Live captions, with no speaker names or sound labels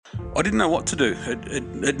I didn't know what to do.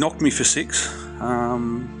 It knocked me for six.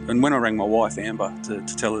 And when I rang my wife, Amber,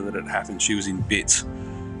 to tell her that it happened, she was in bits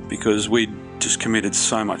because we'd just committed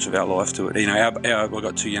so much of our life to it. You know, I've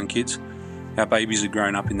got two young kids. Our babies had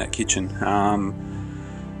grown up in that kitchen.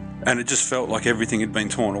 And it just felt like everything had been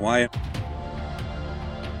torn away.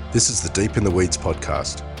 This is the Deep in the Weeds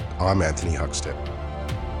podcast. I'm Anthony Huckstep.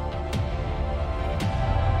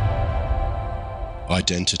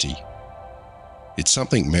 Identity. It's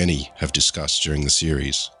something many have discussed during the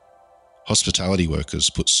series. Hospitality workers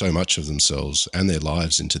put so much of themselves and their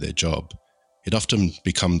lives into their job, it often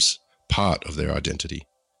becomes part of their identity.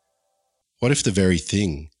 What if the very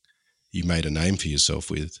thing you made a name for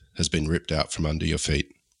yourself with has been ripped out from under your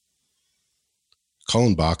feet?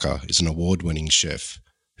 Colin Barker is an award-winning chef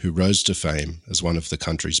who rose to fame as one of the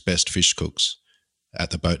country's best fish cooks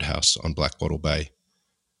at the Boathouse on Blackwattle Bay.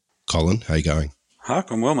 Colin, how you going?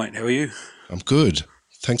 Huck, I'm well, mate. How are you? I'm good.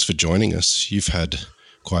 Thanks for joining us. You've had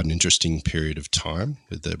quite an interesting period of time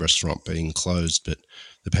with the restaurant being closed, but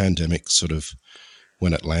the pandemic sort of,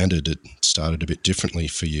 when it landed, it started a bit differently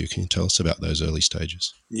for you. Can you tell us about those early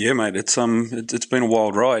stages? Yeah, mate. It's been a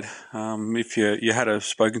wild ride. If you had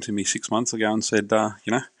spoken to me 6 months ago and said,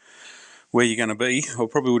 where you're going to be, I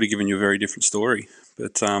probably would have given you a very different story.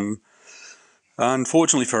 But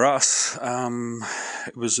unfortunately for us,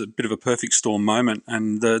 it was a bit of a perfect storm moment,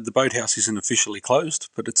 and the boathouse isn't officially closed,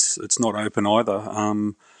 but it's not open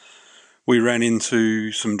either. We ran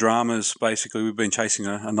into some dramas. Basically, we've been chasing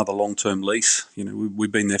another long-term lease. You know,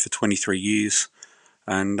 we've been there for 23 years,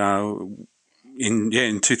 and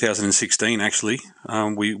in 2016, actually,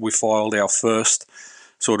 we filed our first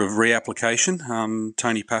sort of reapplication.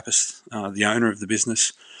 Tony Pappas, the owner of the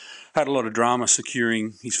business, had a lot of drama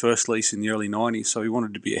securing his first lease in the early 90s, so he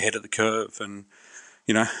wanted to be ahead of the curve. And,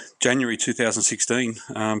 January 2016,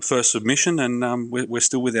 first submission, and we're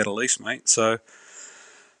still without a lease, mate. So,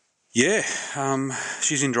 yeah,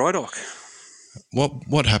 she's in dry dock.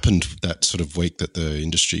 What happened that sort of week that the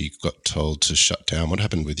industry got told to shut down? What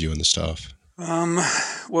happened with you and the staff?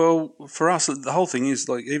 Well, for us, the whole thing is,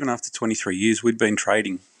 like, even after 23 years, we'd been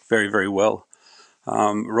trading very, very well.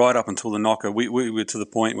 Right up until the knocker, we were to the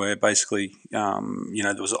point where basically, there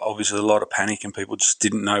was obviously a lot of panic and people just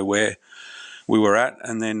didn't know where we were at.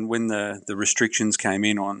 And then when the restrictions came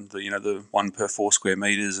in on the 1 per 4 square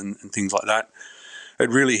metres and things like that, it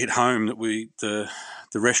really hit home that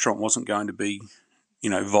the restaurant wasn't going to be,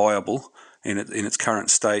 viable in its current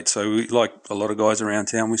state. So we, like a lot of guys around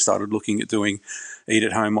town, we started looking at doing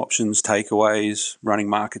eat-at-home options, takeaways, running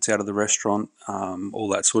markets out of the restaurant, all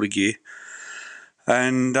that sort of gear.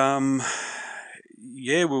 And,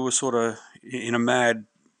 we were sort of in a mad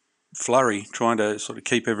flurry trying to sort of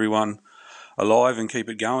keep everyone alive and keep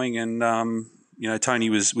it going. And, Tony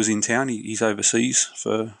was in town. He's overseas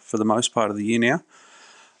for the most part of the year now.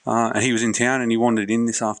 And he was in town and he wandered in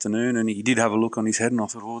this afternoon and he did have a look on his head and I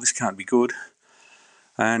thought, this can't be good.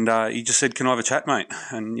 And he just said, "Can I have a chat, mate?"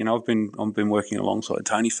 And, I've been working alongside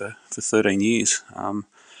Tony for 13 years.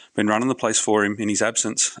 Been running the place for him in his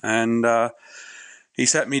absence. And he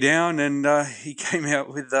sat me down and he came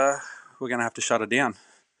out with, "We're going to have to shut it down."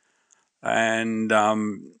 And,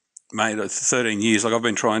 mate, 13 years, like I've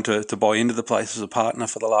been trying to buy into the place as a partner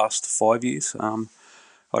for the last 5 years.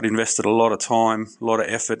 I'd invested a lot of time, a lot of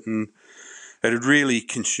effort, and it had really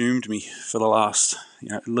consumed me for the last,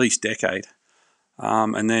 at least decade.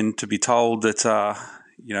 And then to be told that,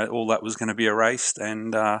 all that was going to be erased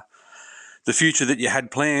and the future that you had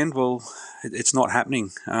planned, well, it's not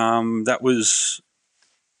happening. That was,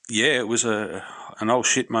 it was an old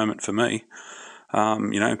shit moment for me.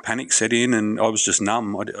 Panic set in and I was just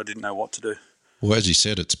numb. I didn't know what to do. Well, as you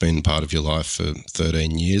said, it's been part of your life for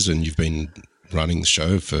 13 years and you've been running the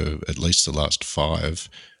show for at least the last 5,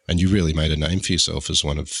 and you really made a name for yourself as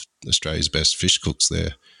one of Australia's best fish cooks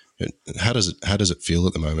there. How does it feel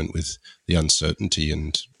at the moment with the uncertainty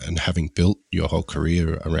and having built your whole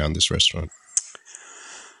career around this restaurant?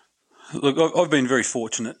 Look, I've been very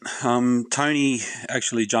fortunate. Tony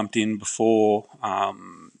actually jumped in before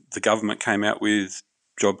the government came out with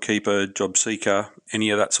JobKeeper, JobSeeker,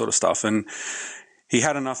 any of that sort of stuff, and he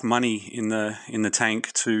had enough money in the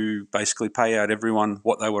tank to basically pay out everyone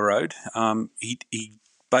what they were owed. He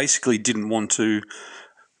basically didn't want to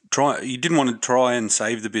try and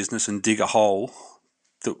save the business and dig a hole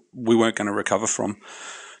that we weren't going to recover from.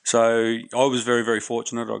 So I was very, very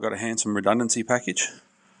fortunate. I got a handsome redundancy package,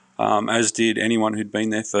 as did anyone who'd been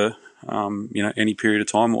there for any period of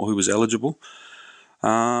time or who was eligible.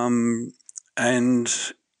 And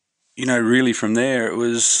really from there it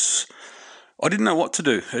was, I didn't know what to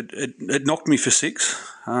do. It knocked me for six,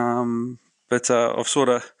 but I've sort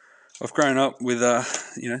of I've grown up with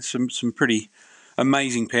some pretty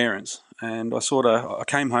amazing parents, and I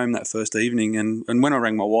came home that first evening, and when I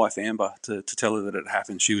rang my wife Amber to tell her that it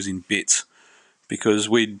happened, she was in bits because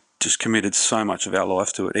we'd just committed so much of our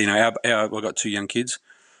life to it. I've got two young kids.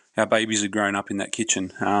 Our babies had grown up in that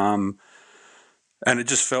kitchen, and it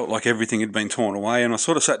just felt like everything had been torn away. And I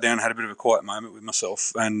sort of sat down and had a bit of a quiet moment with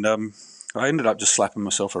myself, and I ended up just slapping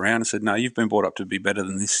myself around and said, "No, you've been brought up to be better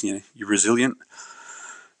than this. You're resilient.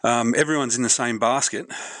 Everyone's in the same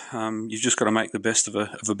basket. You've just got to make the best of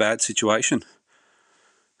a bad situation."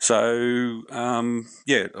 So,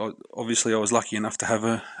 obviously I was lucky enough to have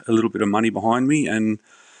a little bit of money behind me, and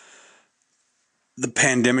the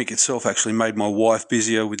pandemic itself actually made my wife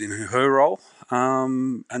busier within her role.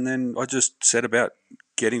 And then I just set about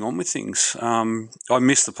getting on with things. I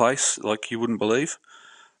miss the place like you wouldn't believe.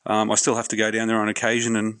 I still have to go down there on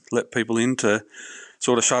occasion and let people in to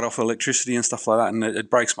sort of shut off electricity and stuff like that, and it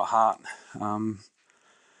breaks my heart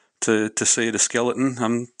to see it a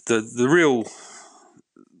skeleton.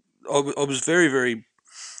 I was very, very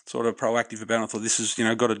sort of proactive about it. I thought, this is,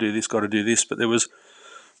 got to do this. But there was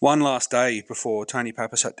one last day before Tony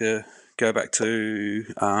Pappas had to go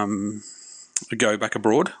back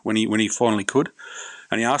abroad when he finally could,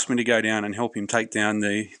 and he asked me to go down and help him take down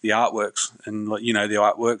the artworks. And the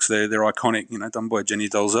artworks, they're iconic, done by Jenny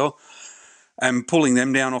Dalzell, and pulling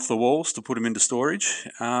them down off the walls to put them into storage,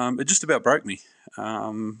 it just about broke me.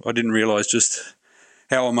 I didn't realise just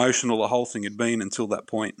how emotional the whole thing had been until that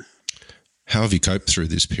point. How have you coped through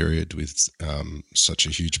this period with such a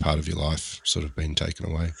huge part of your life sort of being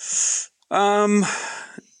taken away?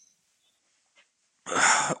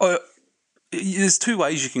 There's two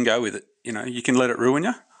ways you can go with it. You can let it ruin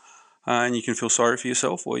you, and you can feel sorry for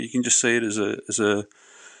yourself, or you can just see it as a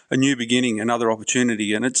new beginning, another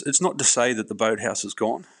opportunity. And it's not to say that the boathouse is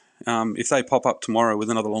gone. If they pop up tomorrow with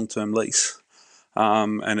another long-term lease,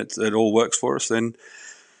 and it all works for us, then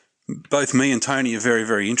both me and Tony are very,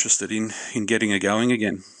 very interested in getting it going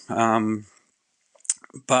again. But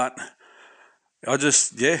I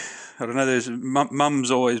don't know.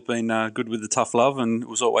 Mum's always been good with the tough love, and it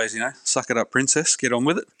was always, suck it up, princess, get on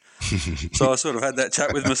with it. So I sort of had that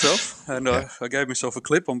chat with myself, and I gave myself a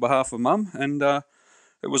clip on behalf of Mum, and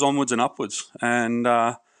it was onwards and upwards. And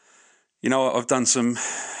I've done some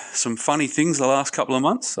funny things the last couple of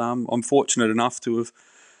months. I'm fortunate enough to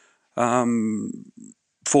have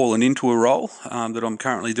fallen into a role that I'm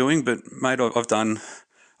currently doing. But mate, I've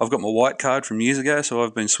got my white card from years ago, so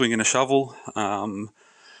I've been swinging a shovel.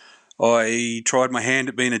 I tried my hand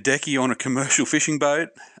at being a decky on a commercial fishing boat.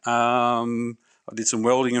 I did some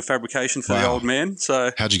welding and fabrication for the old man.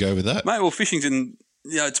 So how'd you go with that, mate? Well, fishing's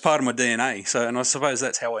it's part of my DNA. So, and I suppose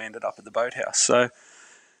that's how I ended up at the boathouse. So,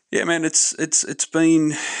 yeah, man, it's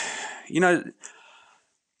been, I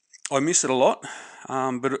miss it a lot.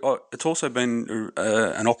 But it's also been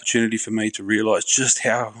an opportunity for me to realise just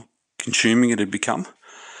how consuming it had become.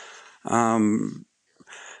 And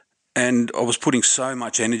I was putting so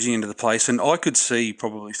much energy into the place, and I could see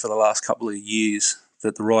probably for the last couple of years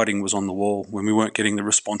that the writing was on the wall when we weren't getting the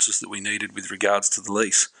responses that we needed with regards to the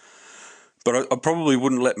lease. But I probably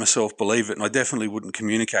wouldn't let myself believe it, and I definitely wouldn't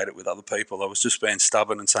communicate it with other people. I was just being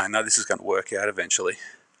stubborn and saying, no, this is going to work out eventually.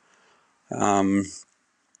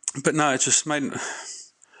 But no, it's just made...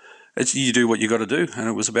 you do what you got to do, and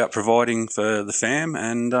it was about providing for the fam,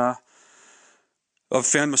 and I've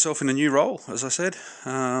found myself in a new role, as I said.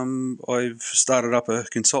 I've started up a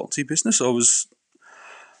consultancy business.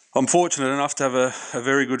 I'm fortunate enough to have a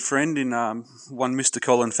very good friend in one Mr.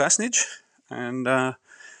 Colin Fasnage, and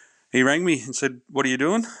he rang me and said, "What are you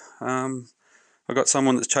doing?" I got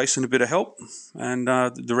someone that's chasing a bit of help, and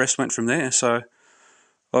the rest went from there. So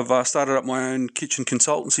I've started up my own kitchen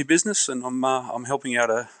consultancy business, and I'm helping out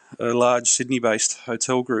a large Sydney-based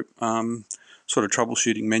hotel group, sort of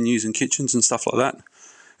troubleshooting menus and kitchens and stuff like that.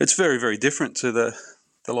 It's very, very different to the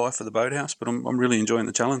life of the boathouse, but I'm really enjoying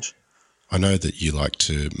the challenge. I know that you like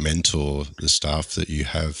to mentor the staff that you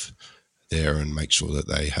have there and make sure that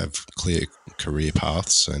they have clear career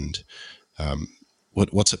paths. And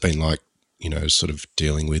what's it been like, sort of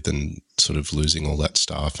dealing with and sort of losing all that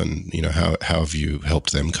staff, and how have you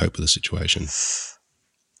helped them cope with the situation?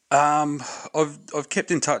 I've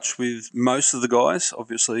kept in touch with most of the guys.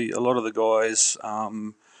 Obviously, a lot of the guys,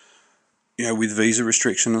 with visa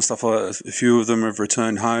restriction and stuff like that, a few of them have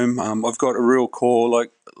returned home. I've got a real core.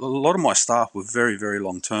 Like a lot of my staff were very, very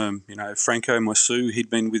long term. Franco Moisu, he'd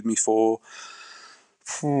been with me for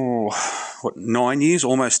 9 years,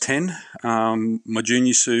 almost 10. My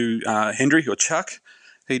junior Sue Hendry, or Chuck,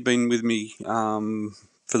 he'd been with me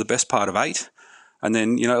for the best part of 8. And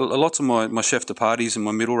then, lots of my chef de parties and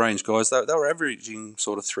my middle range guys, they were averaging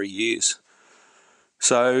sort of 3 years.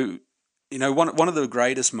 So, one of the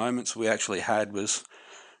greatest moments we actually had was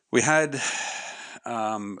we had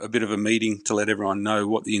a bit of a meeting to let everyone know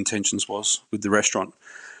what the intentions was with the restaurant.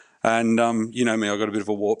 And you know me, I got a bit of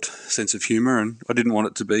a warped sense of humour, and I didn't want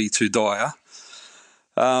it to be too dire.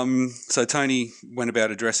 So Tony went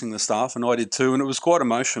about addressing the staff, and I did too, and it was quite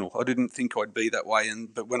emotional. I didn't think I'd be that way,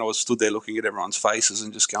 but when I was stood there looking at everyone's faces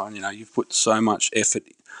and just going, you've put so much effort,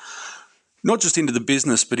 not just into the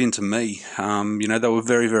business, but into me. They were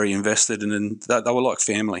very, very invested, and they were like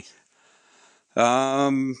family.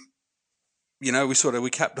 We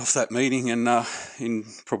capped off that meeting, and in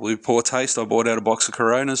probably poor taste, I bought out a box of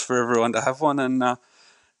Coronas for everyone to have one, and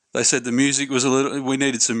they said the music was we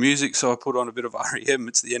needed some music, so I put on a bit of REM.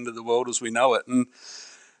 It's the end of the world as we know it. And,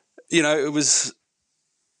 it was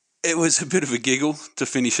a bit of a giggle to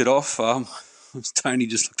finish it off. Tony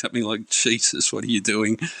just looked at me like, Jesus, what are you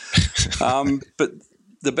doing? But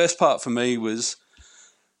the best part for me was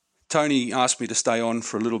Tony asked me to stay on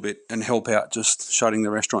for a little bit and help out just shutting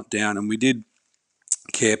the restaurant down. And we did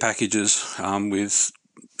care packages with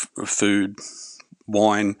food,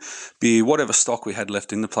 wine, beer, whatever stock we had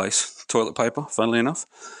left in the place, toilet paper, funnily enough.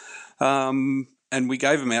 And we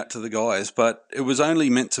gave them out to the guys, but it was only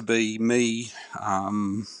meant to be me,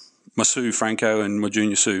 my Sue Franco and my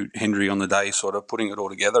junior Sue Henry on the day, sort of putting it all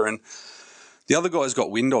together. And the other guys got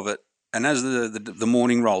wind of it. And as the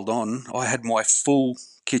morning rolled on, I had my full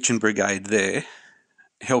kitchen brigade there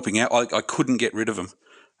helping out. I couldn't get rid of them.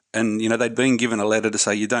 And, they'd been given a letter to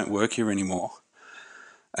say, you don't work here anymore.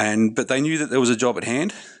 But they knew that there was a job at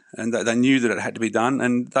hand, and they knew that it had to be done,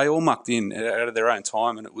 and they all mucked in out of their own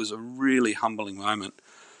time, and it was a really humbling moment.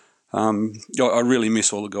 I really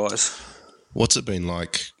miss all the guys. What's it been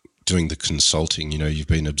like doing the consulting? You've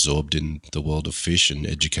been absorbed in the world of fish and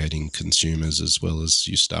educating consumers as well as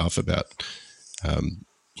your staff about,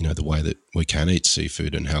 the way that we can eat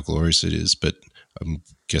seafood and how glorious it is. But I'm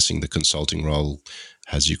guessing the consulting role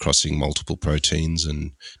has you crossing multiple proteins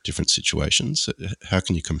and different situations. How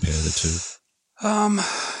can you compare the two?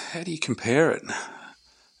 How do you compare it?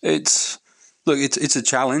 It's a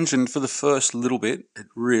challenge, and for the first little bit, it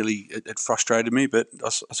really frustrated me. But I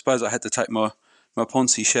suppose I had to take my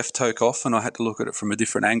Ponzi chef toque off, and I had to look at it from a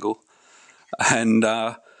different angle. And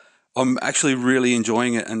I'm actually really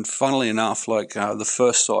enjoying it. And funnily enough, the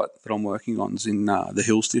first site that I'm working on is in the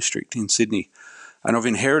Hills District in Sydney. And I've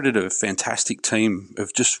inherited a fantastic team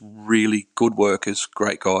of just really good workers,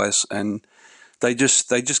 great guys, and they just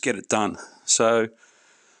get it done. So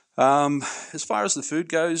as far as the food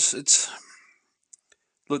goes,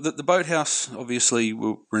 the Boathouse, obviously,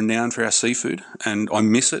 we're renowned for our seafood, and I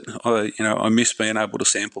miss it. I miss being able to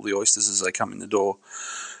sample the oysters as they come in the door.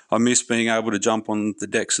 I miss being able to jump on the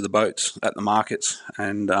decks of the boats at the markets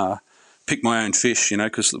and pick my own fish,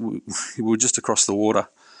 because we're just across the water.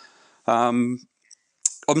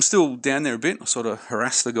 I'm still down there a bit. I sort of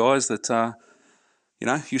harass the guys that,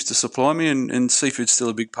 used to supply me, and seafood's still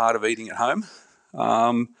a big part of eating at home.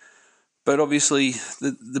 But obviously,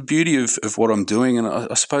 the beauty of what I'm doing, and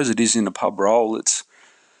I suppose it is in a pub role, it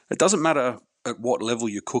doesn't matter at what level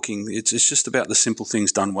you're cooking. It's just about the simple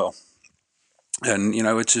things done well. And,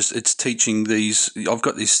 it's teaching these. I've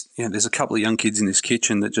got this, there's a couple of young kids in this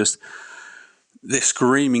kitchen that they're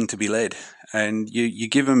screaming to be led. And you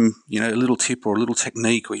give them, a little tip or a little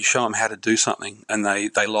technique, or you show them how to do something, and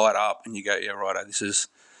they light up, and you go, yeah, righto, this is,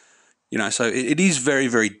 so it is very,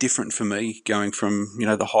 very different for me going from,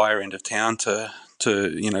 the higher end of town to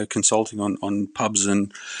consulting on pubs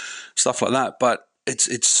and stuff like that. But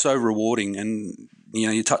it's so rewarding, and,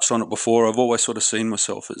 you touched on it before. I've always sort of seen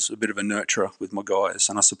myself as a bit of a nurturer with my guys,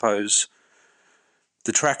 and I suppose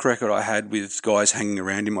the track record I had with guys hanging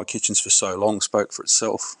around in my kitchens for so long spoke for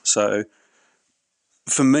itself. So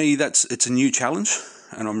for me, it's a new challenge,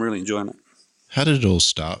 and I'm really enjoying it. How did it all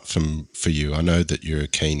start for you? I know that you're a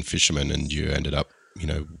keen fisherman and you ended up,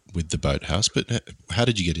 with the Boathouse, but how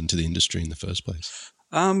did you get into the industry in the first place?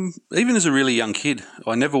 Even as a really young kid,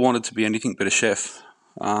 I never wanted to be anything but a chef.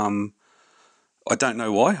 I don't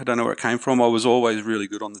know why. I don't know where it came from. I was always really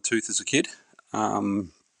good on the tooth as a kid.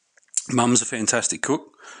 Mum's a fantastic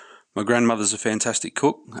cook. My grandmother's a fantastic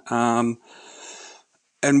cook.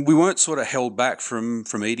 And we weren't sort of held back from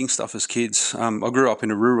eating stuff as kids. I grew up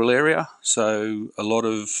in a rural area, so a lot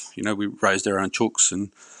of, we raised our own chooks,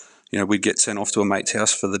 and, we'd get sent off to a mate's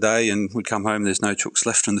house for the day, and we'd come home, there's no chooks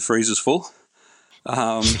left and the freezer's full.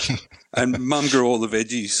 And Mum grew all the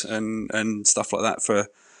veggies and stuff like that for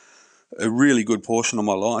a really good portion of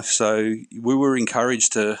my life. So we were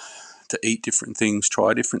encouraged to eat different things,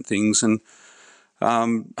 try different things. And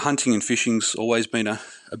Hunting and fishing's always been a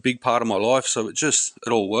big part of my life, so it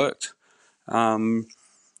all worked. I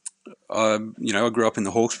grew up in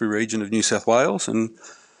the Hawkesbury region of New South Wales, and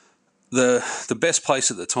the best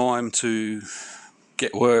place at the time to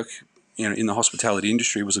get work, in the hospitality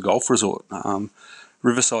industry was a golf resort,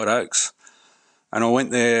 Riverside Oaks. And I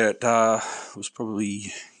went there it was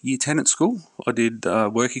probably year 10 at school. I did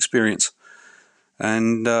work experience.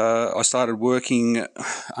 And I started working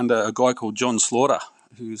under a guy called John Slaughter,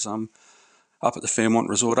 who's up at the Fairmont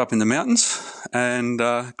Resort up in the mountains, and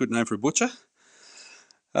good name for a butcher.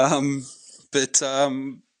 But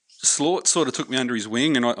Slaught sort of took me under his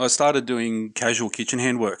wing, and I started doing casual kitchen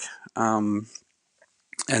hand work. And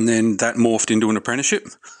then that morphed into an apprenticeship.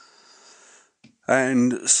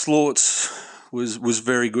 And Slaughts was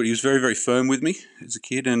very good. He was very, very firm with me as a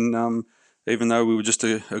kid, and even though we were just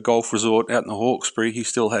a golf resort out in the Hawkesbury, he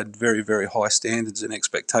still had very, very high standards and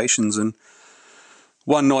expectations. And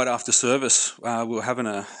one night after service, we were having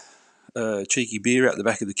a cheeky beer out the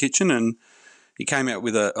back of the kitchen, and he came out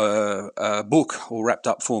with a book all wrapped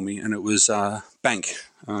up for me, and it was Bank,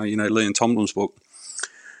 Leon Tomlin's book.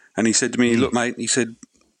 And he said to me, "Look, mate," he said,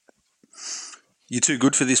 "you're too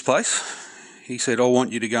good for this place." He said, "I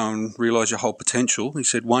want you to go and realise your whole potential." He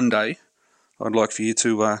said, "One day, I'd like for you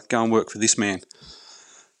to go and work for this man."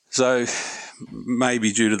 So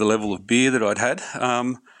maybe due to the level of beer that I'd had,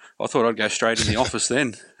 I thought I'd go straight in the office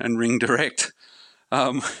then and ring direct.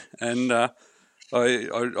 I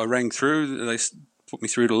rang through. They put me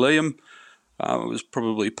through to Liam. It was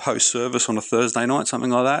probably post-service on a Thursday night,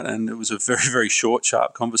 something like that, and it was a very, very short,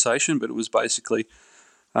 sharp conversation, but it was basically,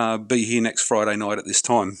 be here next Friday night at this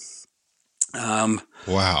time.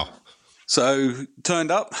 Wow. So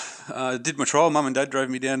turned up, did my trial. Mum and Dad drove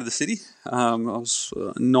me down to the city. I was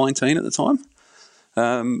 19 at the time.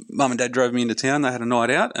 Mum and Dad drove me into town. They had a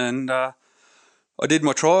night out, and I did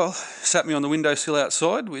my trial. Sat me on the windowsill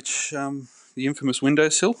outside, which the infamous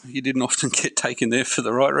windowsill. You didn't often get taken there for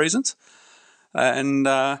the right reasons. And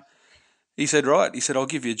he said, "Right," he said, "I'll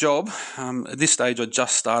give you a job." At this stage, I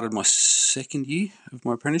just started my second year of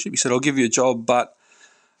my apprenticeship. He said, "I'll give you a job, but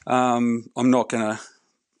I'm not going to,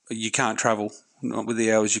 you can't travel, not with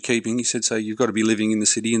the hours you're keeping." He said, "So you've got to be living in the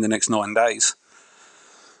city in the next 9 days."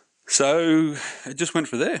 So it just went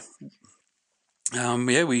for there.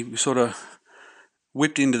 We sort of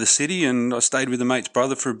whipped into the city, and I stayed with a mate's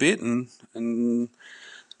brother for a bit, and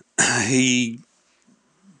he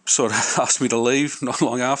sort of asked me to leave not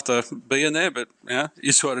long after being there, but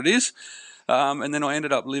it's what it is. And then I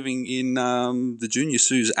ended up living in the Junior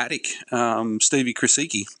Sue's attic, Stevie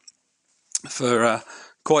Krasicki, for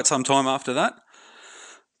quite some time after that.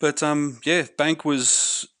 But Bank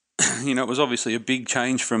was, it was obviously a big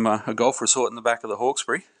change from a golf resort in the back of the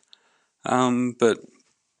Hawkesbury. But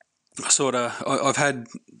I've had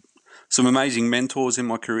some amazing mentors in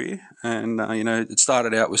my career, and it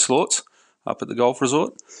started out with Slaughts up at the golf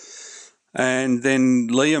resort, and then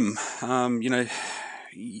Liam.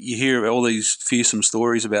 You hear all these fearsome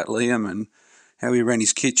stories about Liam and how he ran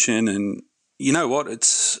his kitchen, and you know what?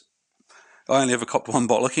 I only ever copped one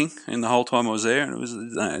bollocking in the whole time I was there, and it was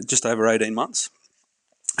just over 18 months,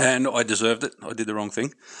 and I deserved it. I did the wrong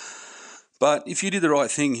thing. But if you did the right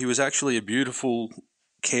thing, he was actually a beautiful,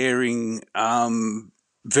 caring,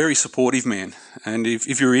 very supportive man. And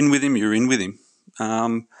if you're in with him, you're in with him.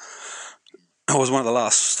 I was one of the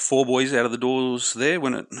last 4 boys out of the doors there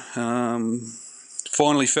when it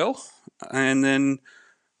finally fell. And then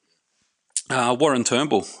Warren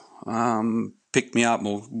Turnbull picked me up,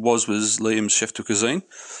 or was Liam's chef de cuisine.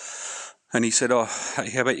 And he said, "Oh, hey,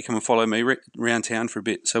 how about you come and follow me around town for a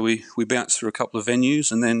bit?" So we bounced through a couple of venues,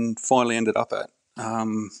 and then finally ended up at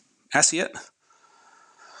Assiette.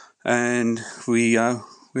 And we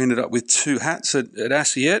ended up with 2 hats at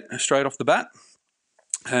Assiette straight off the bat.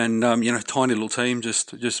 And, tiny little team,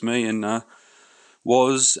 just me and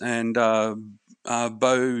Woz and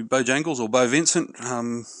Bo Jangles, or Bo Vincent.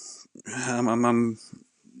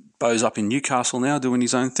 Bo's up in Newcastle now doing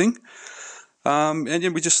his own thing.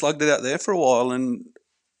 And we just slugged it out there for a while, and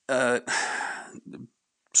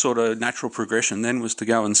sort of natural progression then was to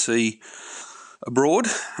go and see abroad,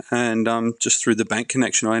 and just through the Bank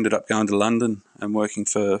connection I ended up going to London and working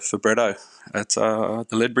for Bretto at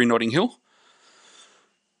the Ledbury Notting Hill.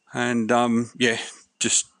 And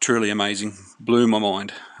just truly amazing, blew my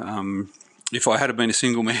mind. If I had been a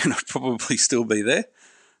single man, I'd probably still be there,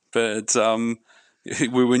 but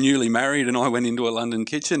we were newly married, and I went into a London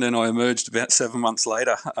kitchen, and I emerged about 7 months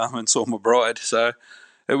later and saw my bride. So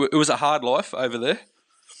it was a hard life over there.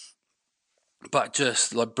 But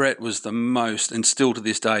just like Brett was the most, and still to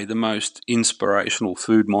this day, the most inspirational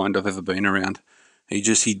food mind I've ever been around.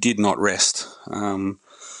 He did not rest.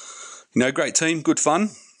 Great team, good fun.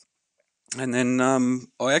 And then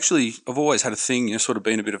I've always had a thing, sort of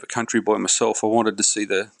been a bit of a country boy myself. I wanted to see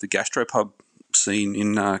the gastropub scene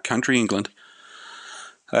in country England.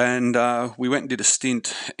 And we went and did a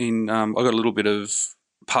stint in, I got a little bit of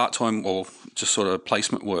part-time or just sort of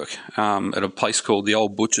placement work at a place called the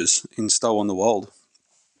Old Butchers in Stow-on-the-Wold.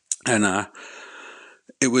 And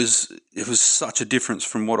it was such a difference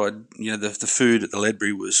from what the food at the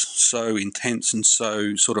Ledbury was so intense and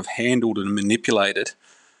so sort of handled and manipulated.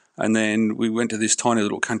 And then we went to this tiny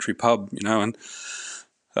little country pub, and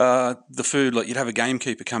the food, like you'd have a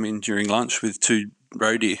gamekeeper come in during lunch with 2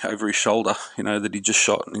 roe deer over his shoulder, that he just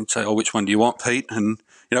shot, and he'd say, "Oh, which one do you want, Pete?" And,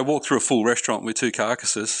 walk through a full restaurant with 2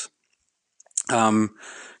 carcasses.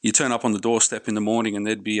 You turn up on the doorstep in the morning and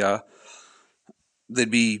there'd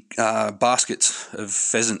be baskets of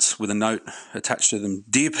pheasants with a note attached to them.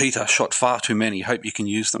 "Dear Peter, shot far too many. Hope you can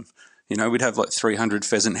use them." We'd have like 300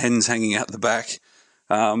 pheasant hens hanging out the back.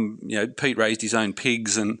 Pete raised his own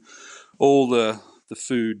pigs, and all the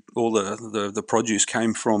food, all the produce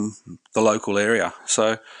came from the local area.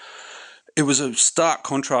 So it was a stark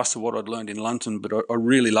contrast to what I'd learned in London, but I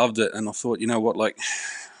really loved it. And I thought, like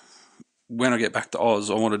when I get back to Oz,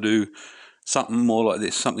 I want to do something more like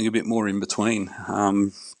this, something a bit more in between.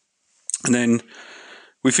 And then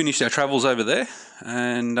we finished our travels over there,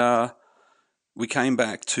 and we came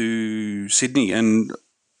back to Sydney, and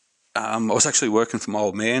I was actually working for my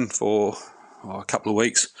old man for a couple of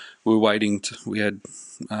weeks. We were waiting. We had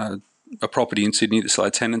a property in Sydney that still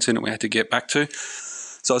had tenants in it we had to get back to.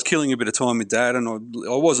 So I was killing a bit of time with Dad, and I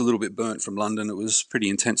was a little bit burnt from London. It was a pretty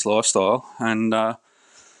intense lifestyle. And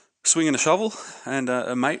swinging a shovel, and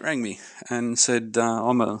a mate rang me and said,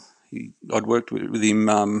 I'd worked with him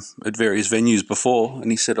at various venues before,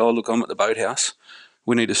 and he said, "Oh, look, I'm at the boathouse.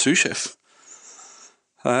 We need a sous chef."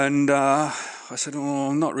 And I said,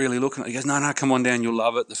 "Oh, I'm not really looking." He goes, No, come on down. You'll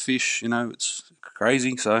love it. The fish, it's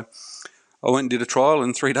crazy. So I went and did a trial,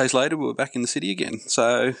 and 3 days later we were back in the city again.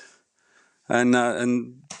 So, and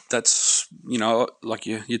that's, like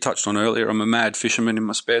you touched on earlier, I'm a mad fisherman in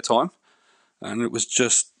my spare time. And it was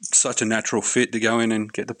just such a natural fit to go in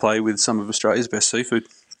and get to play with some of Australia's best seafood.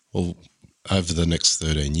 Well, over the next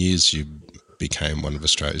 13 years, you became one of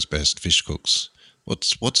Australia's best fish cooks.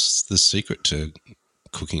 What's the secret to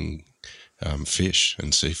cooking fish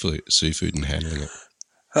and seafood and handling it?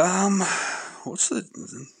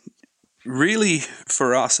 Really,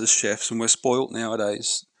 for us as chefs, and we're spoilt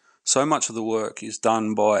nowadays, so much of the work is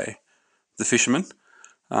done by the fishermen.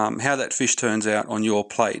 How that fish turns out on your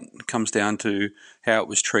plate comes down to how it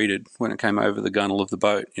was treated when it came over the gunnel of the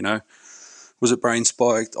boat. Was it brain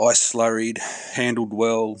spiked, ice slurried, handled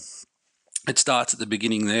well? It starts at the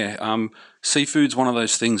beginning there. Seafood's one of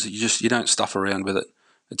those things that you don't stuff around with it.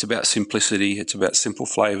 It's about simplicity. It's about simple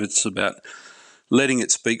flavour. It's about letting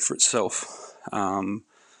it speak for itself. And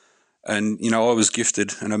I was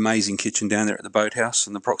gifted an amazing kitchen down there at the boathouse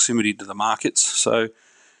and the proximity to the markets. So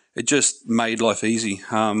it just made life easy.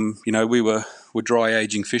 We were dry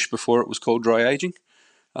aging fish before it was called dry aging.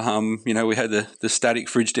 We had the static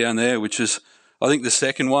fridge down there, which is, I think, the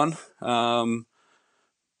second one that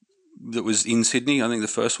was in Sydney. I think the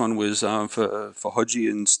first one was for Hodgie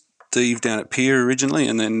and Steve down at Pier originally,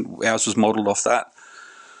 and then ours was modelled off that.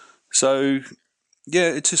 So,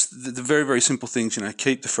 yeah, it's just the very, very simple things,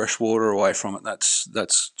 keep the fresh water away from it.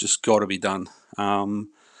 That's just got to be done. And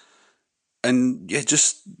yeah,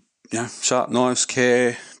 just sharp knives,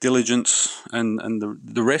 care, diligence, and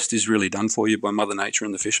the rest is really done for you by Mother Nature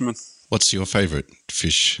and the fishermen. What's your favourite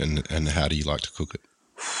fish, and how do you like to cook it?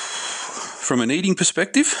 From an eating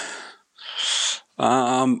perspective,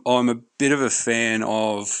 I'm a bit of a fan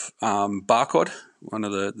of barcod. One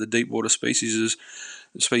of the deep water species is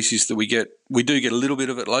a species that we do get a little bit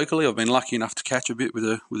of it locally. I've been lucky enough to catch a bit with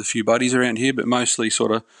a few buddies around here, but mostly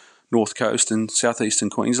sort of North Coast and southeastern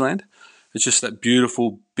Queensland. It's just that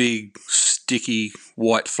beautiful, big, sticky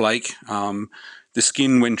white flake. The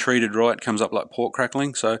skin, when treated right, comes up like pork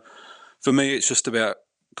crackling. So for me, it's just about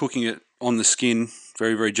cooking it on the skin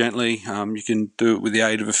very, very gently. You can do it with the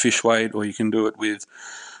aid of a fish weight, or you can do it with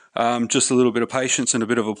just a little bit of patience and a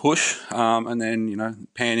bit of a push. And then,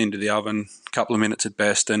 pan into the oven, a couple of minutes at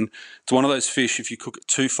best. And it's one of those fish, if you cook it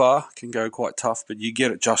too far, can go quite tough, but you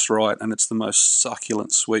get it just right, and it's the most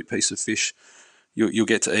succulent, sweet piece of fish you'll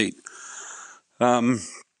get to eat.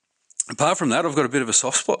 Apart from that, I've got a bit of a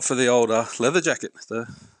soft spot for the old leather jacket,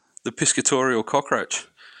 the piscatorial cockroach.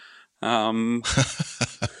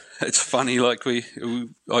 It's funny, like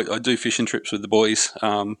I do fishing trips with the boys.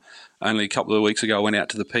 Only a couple of weeks ago I went out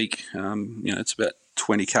to the Peak. It's about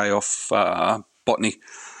 20k off botany,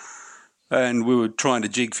 and we were trying to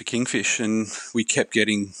jig for kingfish, and we kept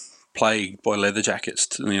getting plagued by leather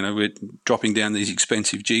jackets. We're dropping down these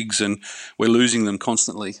expensive jigs, and we're losing them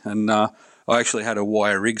constantly. And I actually had a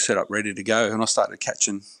wire rig set up ready to go, and I started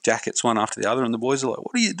catching jackets one after the other, and the boys are like,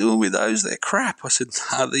 "What are you doing with those? They're crap." I said,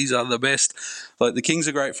 "These are the best. Like, the kings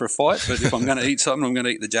are great for a fight, but if I'm going to eat something, I'm going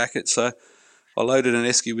to eat the jackets." So I loaded an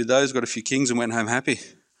esky with those, got a few kings, and went home happy.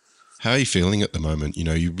 How are you feeling at the moment?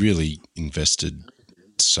 You really invested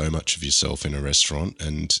so much of yourself in a restaurant,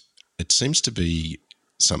 and it seems to be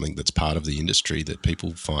something that's part of the industry, that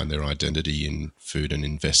people find their identity in food and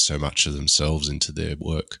invest so much of themselves into their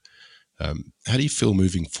work. How do you feel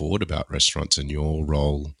moving forward about restaurants and your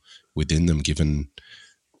role within them, given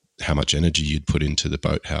how much energy you'd put into the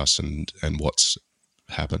Boathouse and what's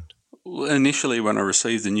happened? Initially, when I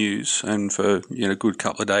received the news, and for a good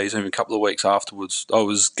couple of days, even a couple of weeks afterwards, I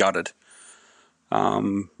was gutted.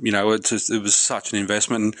 It was such an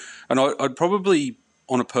investment, and I'd probably,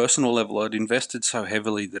 on a personal level, I'd invested so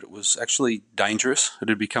heavily that it was actually dangerous. It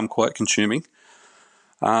had become quite consuming.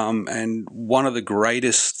 And one of the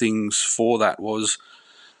greatest things for that was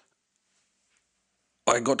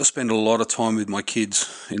I got to spend a lot of time with my kids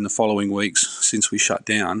in the following weeks since we shut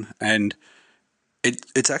down, and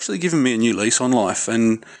it's actually given me a new lease on life.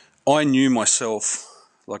 And I knew myself,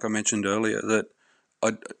 like I mentioned earlier, that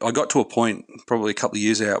I got to a point probably a couple of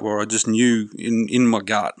years out where I just knew in my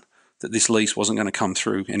gut that this lease wasn't going to come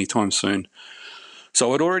through anytime soon.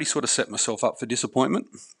 So I'd already sort of set myself up for disappointment.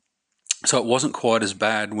 So it wasn't quite as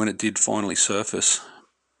bad when it did finally surface.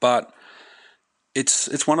 But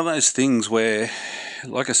it's one of those things where,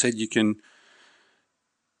 like I said, you can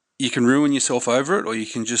ruin yourself over it, or you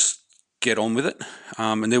can just get on with it.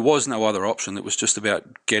 And there was no other option. It was just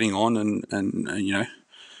about getting on and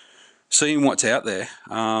seeing what's out there.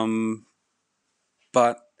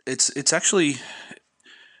 But it's actually,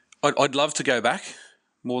 I'd love to go back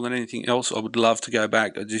more than anything else. I would love to go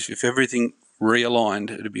back. If everything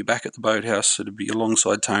realigned, it'd be back at the Boathouse. It'd be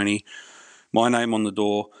alongside Tony, my name on the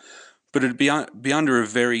door, but it'd be under a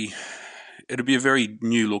very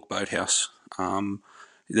new look Boathouse.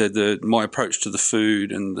 My approach to the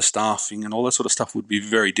food and the staffing and all that sort of stuff would be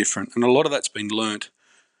very different. And a lot of that's been learnt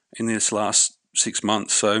in this last 6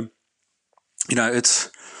 months. So,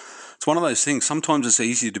 it's one of those things. Sometimes it's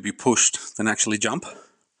easier to be pushed than actually jump.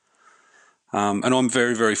 And I'm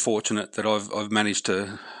very, very fortunate that I've managed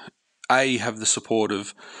to have the support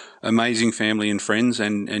of amazing family and friends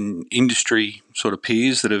and industry sort of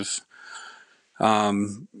peers that have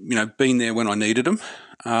been there when I needed them.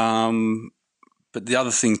 But the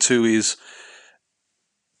other thing too is,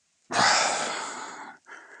 I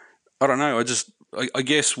don't know. I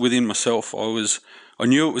guess within myself, I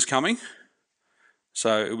knew it was coming.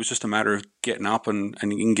 So it was just a matter of getting up and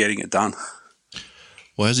getting it done.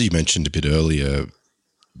 Well, as you mentioned a bit earlier,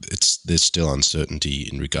 there's still uncertainty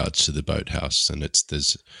in regards to the Boathouse, and it's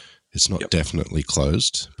not definitely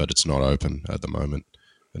closed, but it's not open at the moment.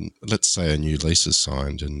 And let's say a new lease is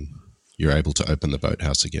signed and you're able to open the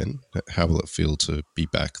Boathouse again. How will it feel to be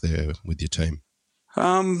back there with your team?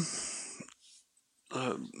 How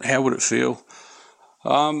would it feel?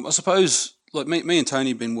 I suppose, like me and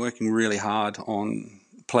Tony have been working really hard on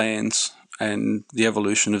plans and the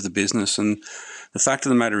evolution of the business. And the fact of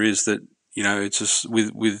the matter is that, it's just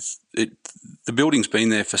with it, the building's been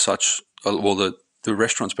there for the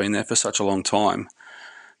restaurant's been there for such a long time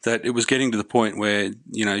that it was getting to the point where,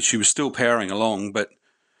 she was still powering along, but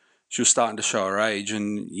she was starting to show her age.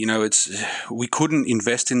 And, we couldn't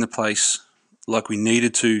invest in the place like we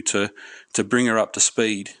needed to bring her up to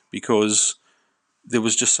speed because there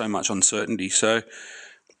was just so much uncertainty. So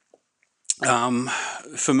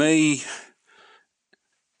for me,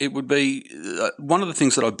 it would be one of the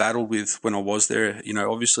things that I battled with when I was there.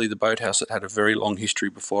 Obviously the Boathouse had a very long history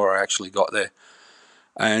before I actually got there.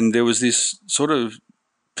 And there was this sort of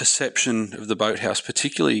perception of the Boathouse,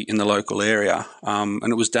 particularly in the local area.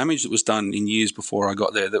 And it was damage that was done in years before I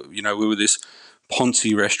got there, that, we were this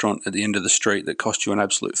Ponzi restaurant at the end of the street that cost you an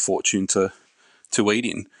absolute fortune to eat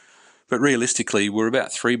in. But realistically, we're about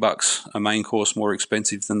 $3 a main course more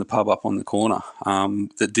expensive than the pub up on the corner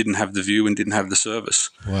that didn't have the view and didn't have the service.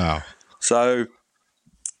 Wow. So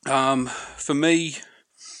for me,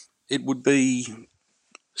 it would be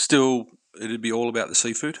it'd be all about the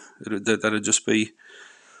seafood. That'd just be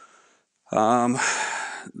the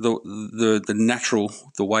natural,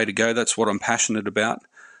 the way to go. That's what I'm passionate about.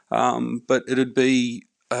 But it'd be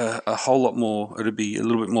a whole lot more. It'd be a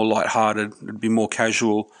little bit more lighthearted. It'd be more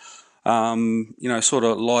casual. Sort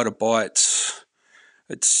of lighter bites.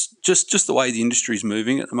 it's just the way the industry is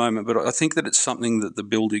moving at the moment. But I think that it's something that the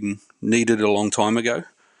building needed a long time ago.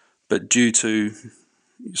 But due to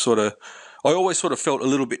I always sort of felt a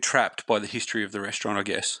little bit trapped by the history of the restaurant, I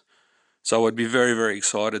guess. So I'd be very, very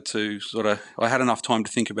excited to I had enough time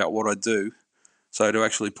to think about what I'd do. So to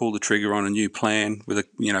actually pull the trigger on a new plan with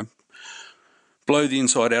blow the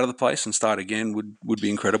inside out of the place and start again would be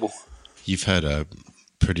incredible. You've had a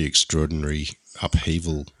pretty extraordinary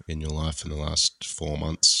upheaval in your life in the last 4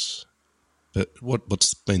 months. But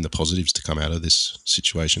what's been the positives to come out of this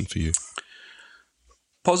situation for you?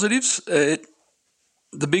 Positives?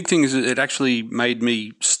 The big thing is it actually made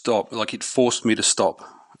me stop. Like, it forced me to stop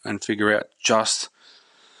and figure out just,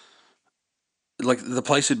 like, the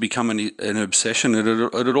place had become an obsession.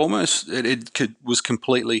 It was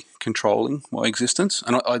completely controlling my existence,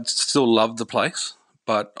 and I still loved the place,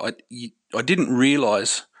 but I didn't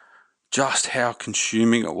realise just how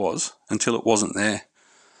consuming it was until it wasn't there.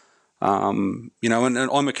 And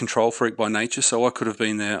I'm a control freak by nature, so I could have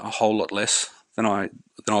been there a whole lot less than I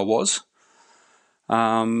was.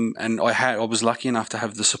 And I was lucky enough to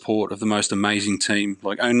have the support of the most amazing team.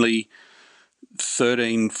 Like, only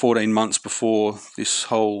 13, 14 months before this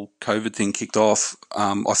whole COVID thing kicked off,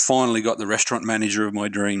 I finally got the restaurant manager of my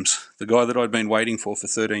dreams, the guy that I'd been waiting for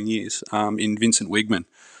 13 years, in Vincent Wigman.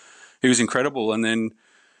 He was incredible. And then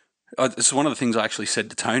it's one of the things I actually said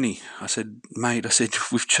to Tony. I said, mate,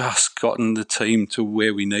 we've just gotten the team to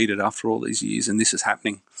where we need it after all these years, and this is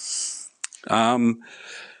happening.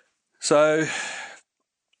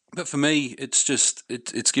 But for me,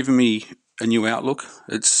 it's given me a new outlook.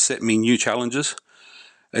 It's set me new challenges.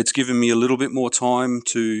 It's given me a little bit more time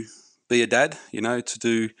to be a dad, to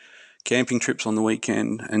do camping trips on the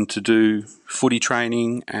weekend and to do footy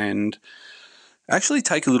training and actually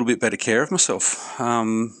take a little bit better care of myself.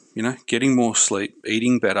 Getting more sleep,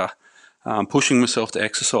 eating better, pushing myself to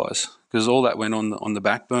exercise, because all that went on the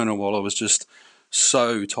back burner while I was just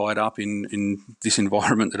so tied up in this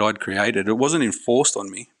environment that I'd created. It wasn't enforced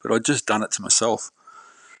on me, but I'd just done it to myself.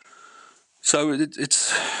 So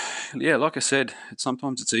it's like I said,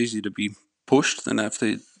 sometimes it's easier to be pushed than have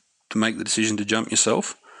to make the decision to jump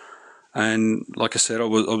yourself. And like I said, I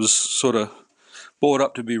was sort of brought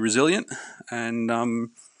up to be resilient, and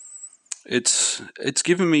it's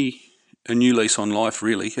given me a new lease on life.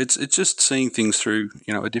 Really, it's just seeing things through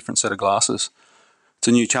a different set of glasses. It's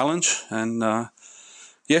a new challenge, and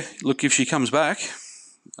look, if she comes back,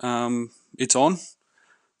 it's on.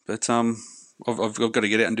 But I've got to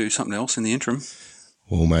get out and do something else in the interim.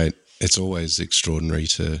 Well, mate, it's always extraordinary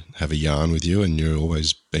to have a yarn with you, and you've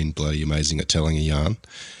always been bloody amazing at telling a yarn.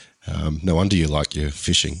 No wonder you like your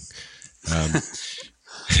fishing.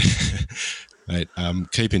 Mate,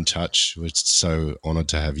 keep in touch. We're so honoured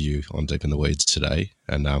to have you on Deep in the Weeds today,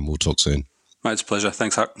 and we'll talk soon. Mate, it's a pleasure.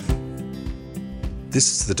 Thanks, Huck.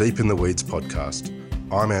 This is the Deep in the Weeds podcast.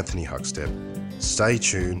 I'm Anthony Huckstep. Stay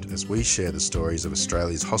tuned as we share the stories of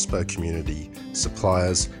Australia's hospo community,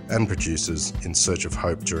 suppliers and producers in search of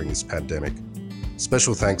hope during this pandemic.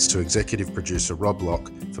 Special thanks to executive producer Rob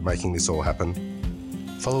Locke for making this all happen.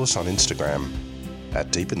 Follow us on Instagram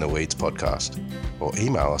at Deep in the Weeds Podcast, or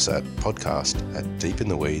email us at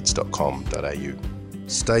podcast@deepintheweeds.com.au.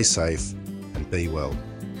 Stay safe and be well.